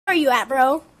Where are you at,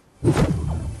 bro?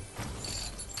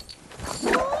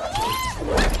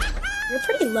 You're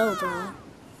pretty low, bro.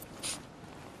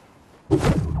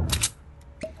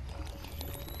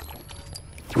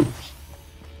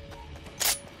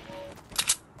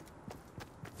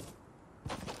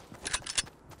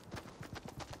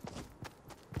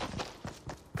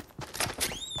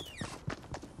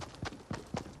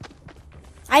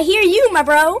 I hear you, my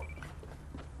bro.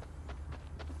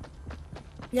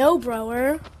 No,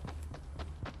 broer.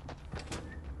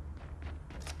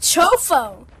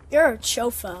 Chofo. You're a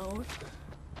chofo.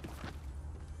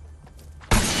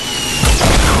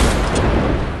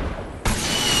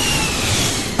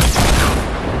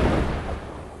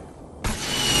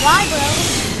 Why, bro?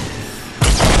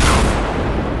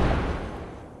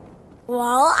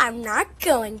 Well, I'm not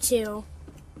going to.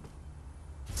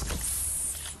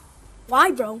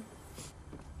 Why, bro?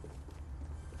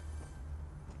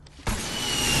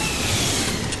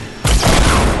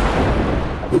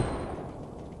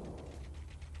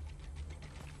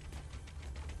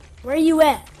 Where are you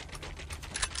at?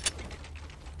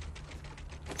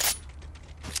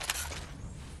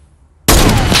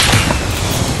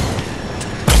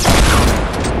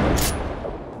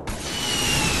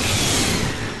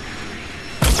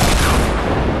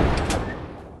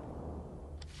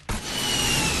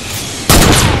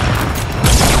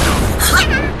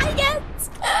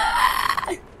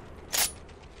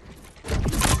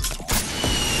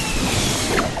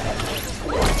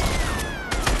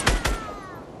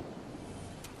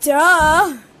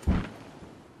 Duh.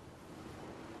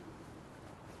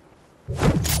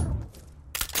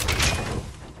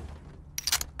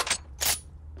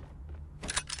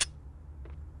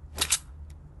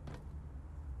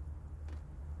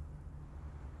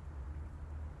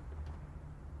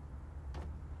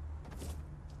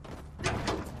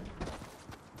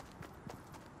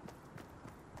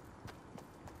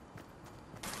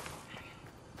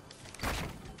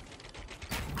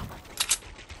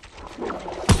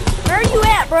 Where are you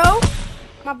at, bro?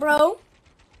 My bro?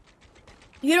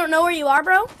 You don't know where you are,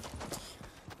 bro?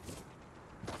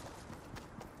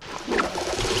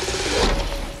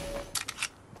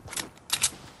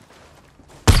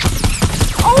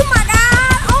 Oh my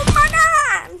god! Oh my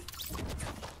god!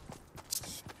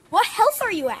 What health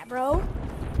are you at, bro?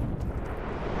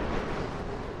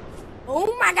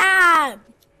 Oh my god!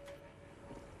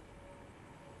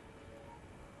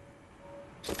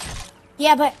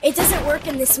 Yeah, but it doesn't work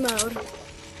in this mode.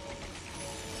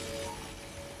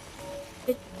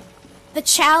 The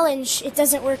challenge, it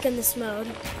doesn't work in this mode.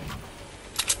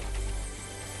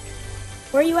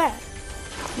 Where are you at,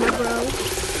 my bro?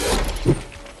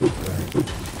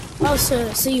 Oh,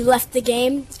 so you left the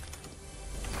game?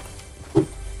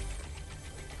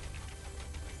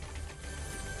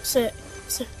 So.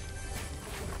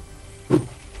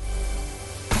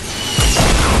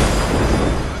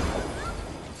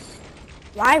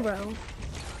 Why, bro?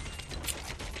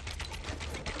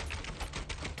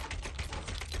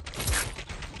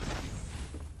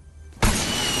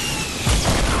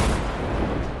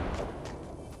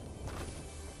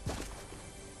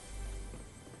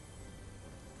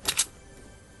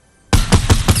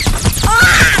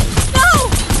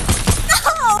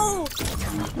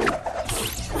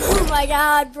 Oh my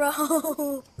god, bro.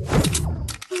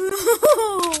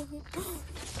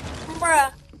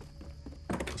 Bruh.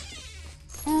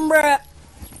 Bruh.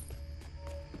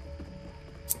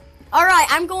 Alright,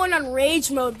 I'm going on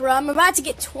rage mode, bro. I'm about to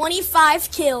get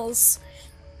 25 kills.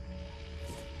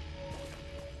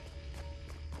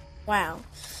 Wow.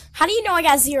 How do you know I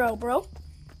got 0, bro?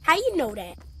 How do you know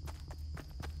that?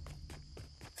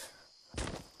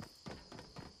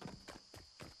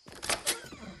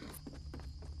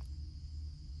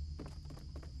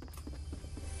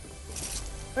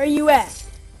 Where are you at?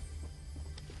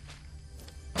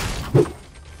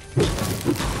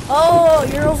 Oh,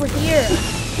 you're over here.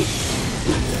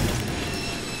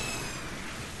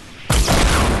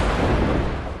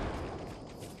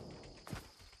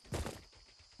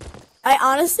 I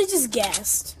honestly just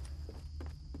guessed.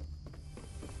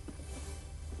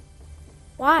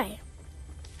 Why?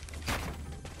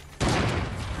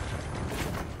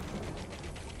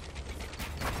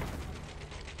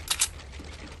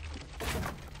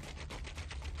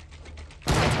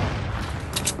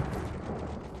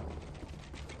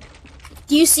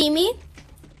 Do you see me?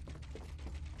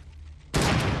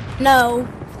 No.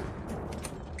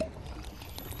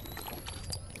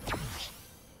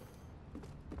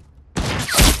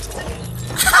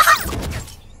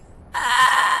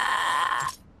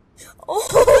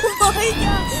 Oh my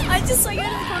god! I just saw you in the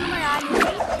corner of my eye,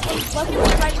 and luckily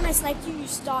right when I sniped you, you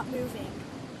stopped moving.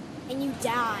 and you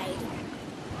died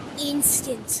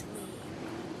instantly.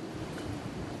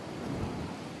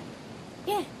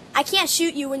 Yeah, I can't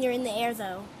shoot you when you're in the air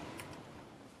though.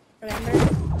 Remember?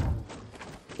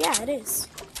 Yeah, it is.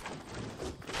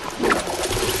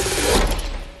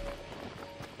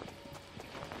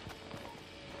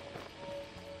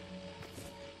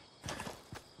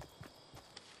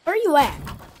 Where are you at,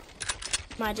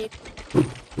 my dude?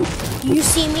 Do you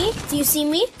see me? Do you see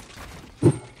me?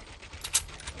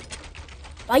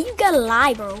 Why you gotta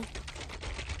lie, bro?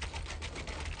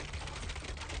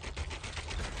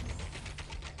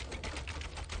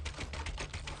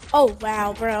 Oh,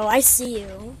 wow, bro. I see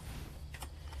you.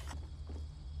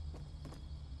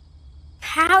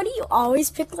 How do you always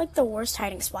pick, like, the worst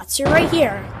hiding spots? You're right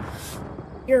here.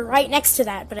 You're right next to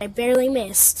that, but I barely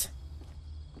missed.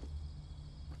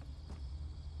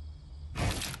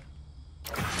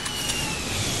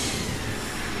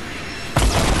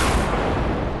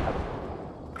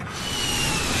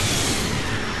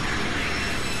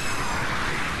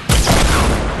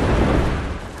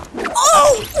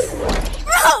 Oh!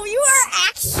 Bro, you are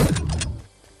actually...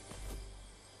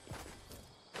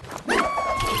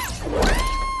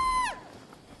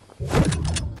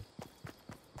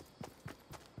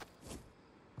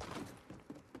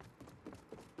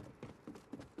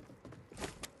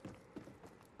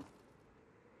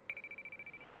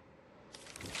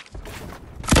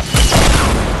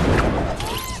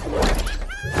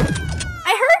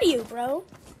 I heard you, bro.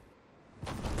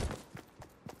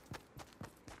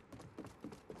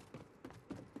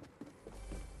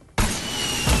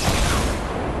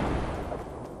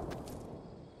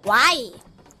 Why?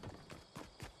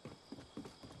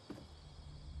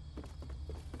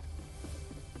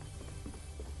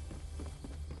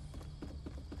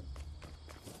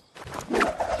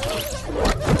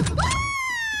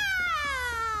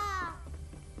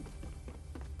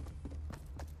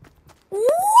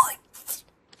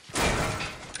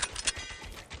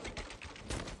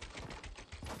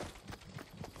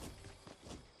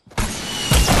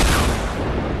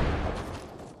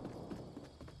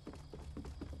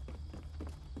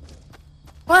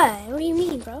 What? What do you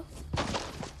mean, bro?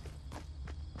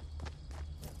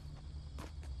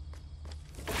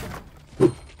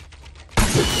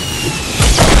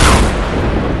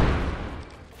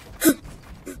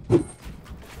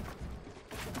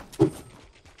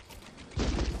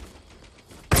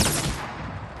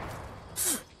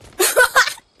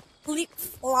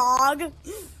 Leapfrog.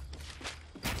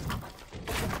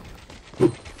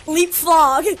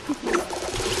 Leapfrog.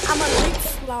 I'm a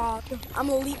leapfrog. I'm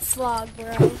a leapfrog,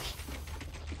 bro.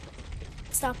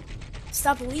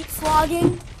 Stop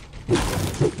leapfrogging.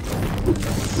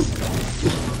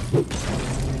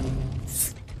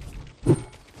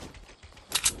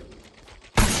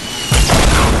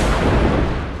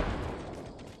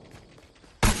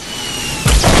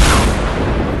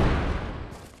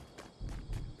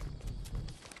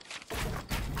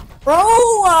 Bro,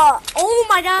 oh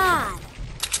my god.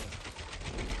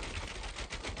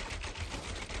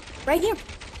 Right here.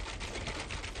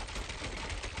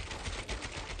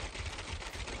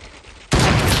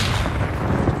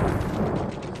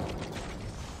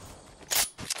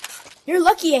 You're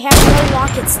lucky I have no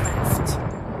rockets left.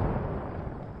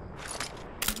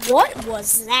 What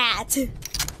was that?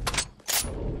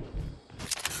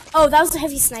 Oh, that was a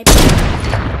heavy sniper.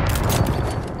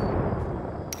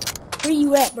 Where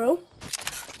you at, bro?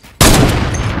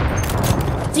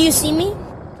 Do you see me?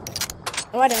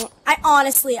 Oh, I don't.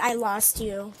 I lost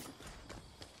you.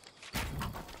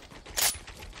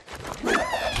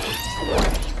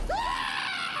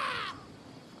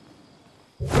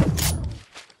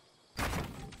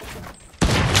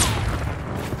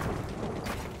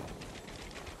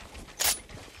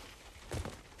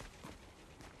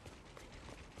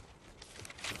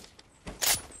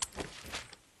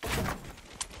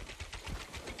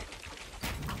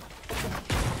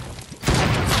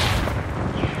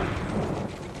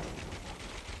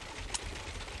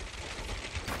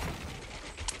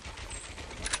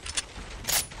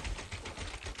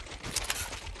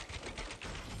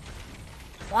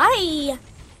 Why?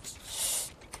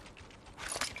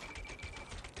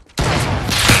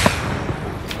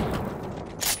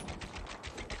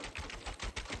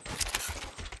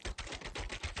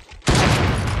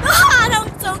 Ah, that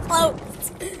was so close.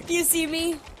 Do you see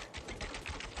me?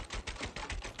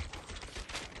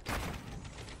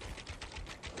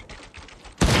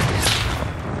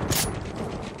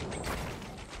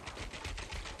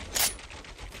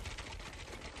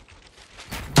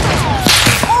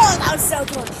 Oh, that was so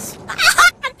close.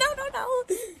 No.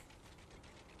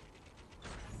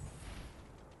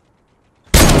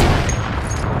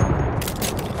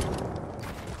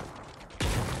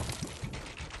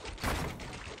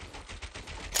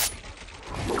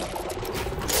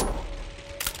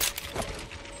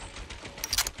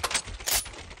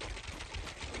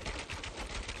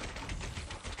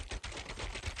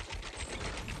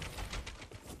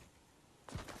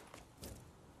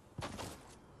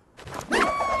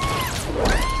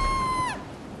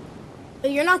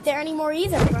 you're not there anymore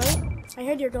either, bro. I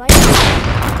heard your gliding.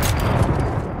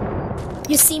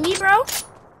 You see me, bro?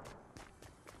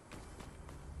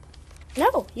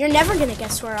 No, you're never gonna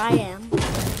guess where I am,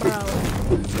 bro.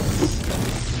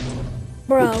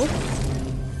 Bro.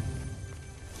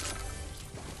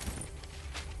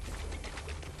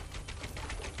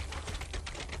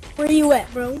 Where you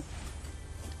at, bro?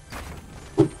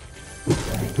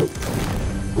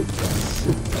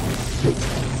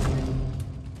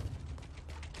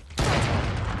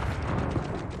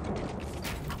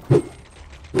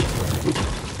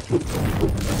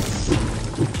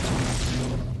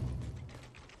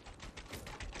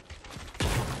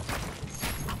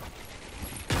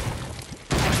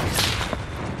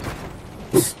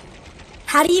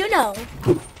 How do you know?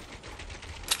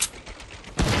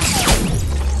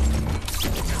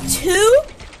 2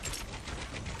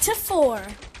 to 4.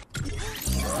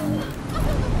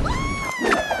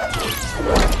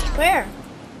 Where?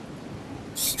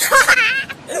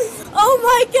 Oh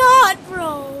my god,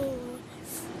 bro!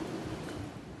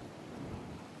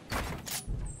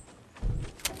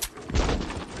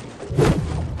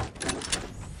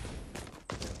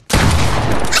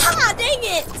 Ah, dang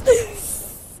it!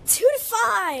 2 to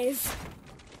 5.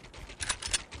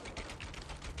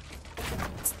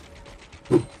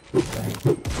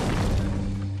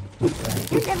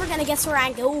 You're never gonna guess where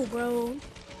I go, bro.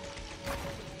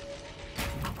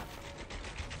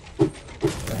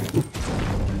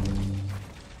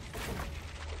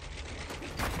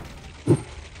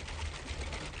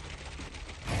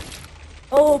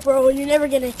 Oh, bro, you're never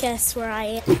gonna guess where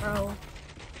I am, bro.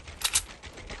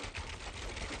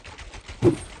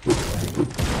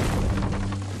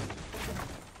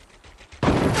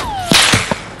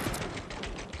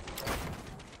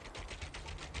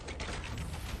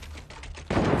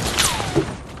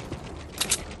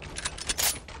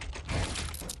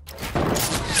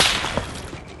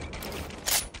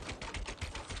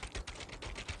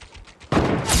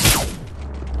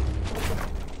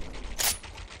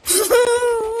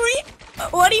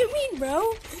 What do you mean,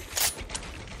 bro?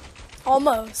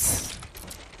 Almost.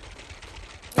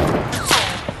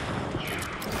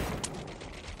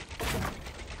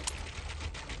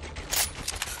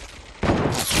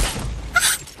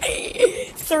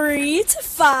 Three to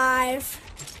 5.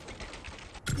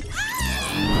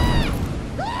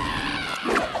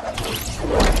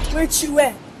 Where'd you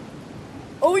at?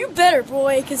 Oh, you better,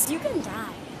 boy, because you can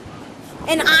die.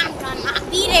 And I'm gonna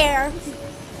be there.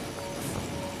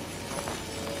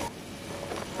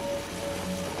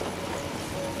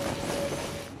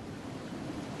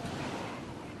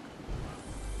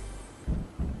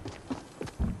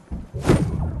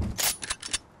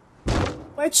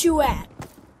 Where'd you at?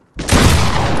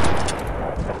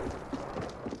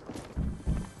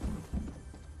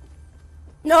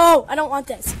 No, I don't want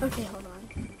this. Okay, hold on.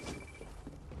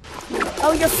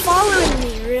 Oh, you're following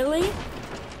me, really?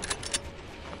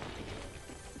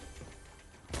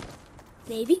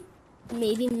 Maybe.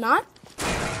 Maybe not.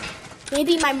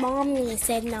 Maybe my mommy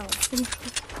said no.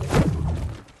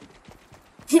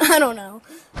 I don't know.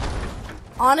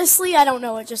 Honestly, I don't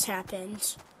know what just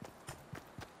happened.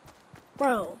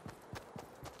 Bro.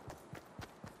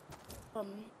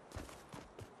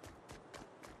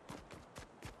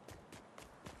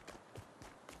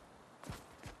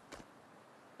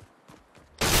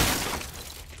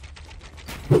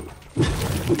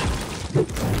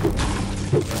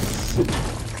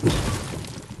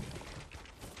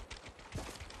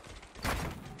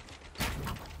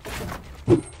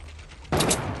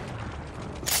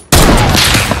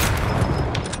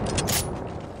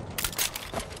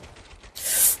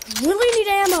 Really need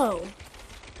ammo.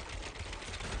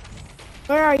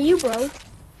 Where are you, bro?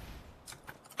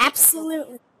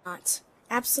 Absolutely not.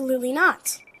 Absolutely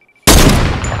not.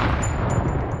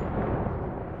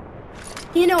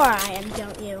 You know where I am,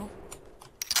 don't you?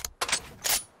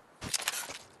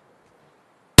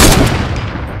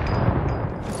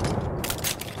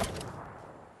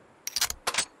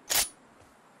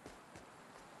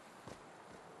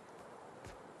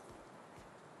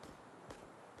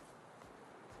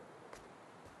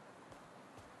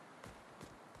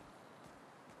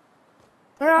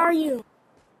 Where are you?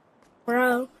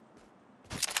 Bro.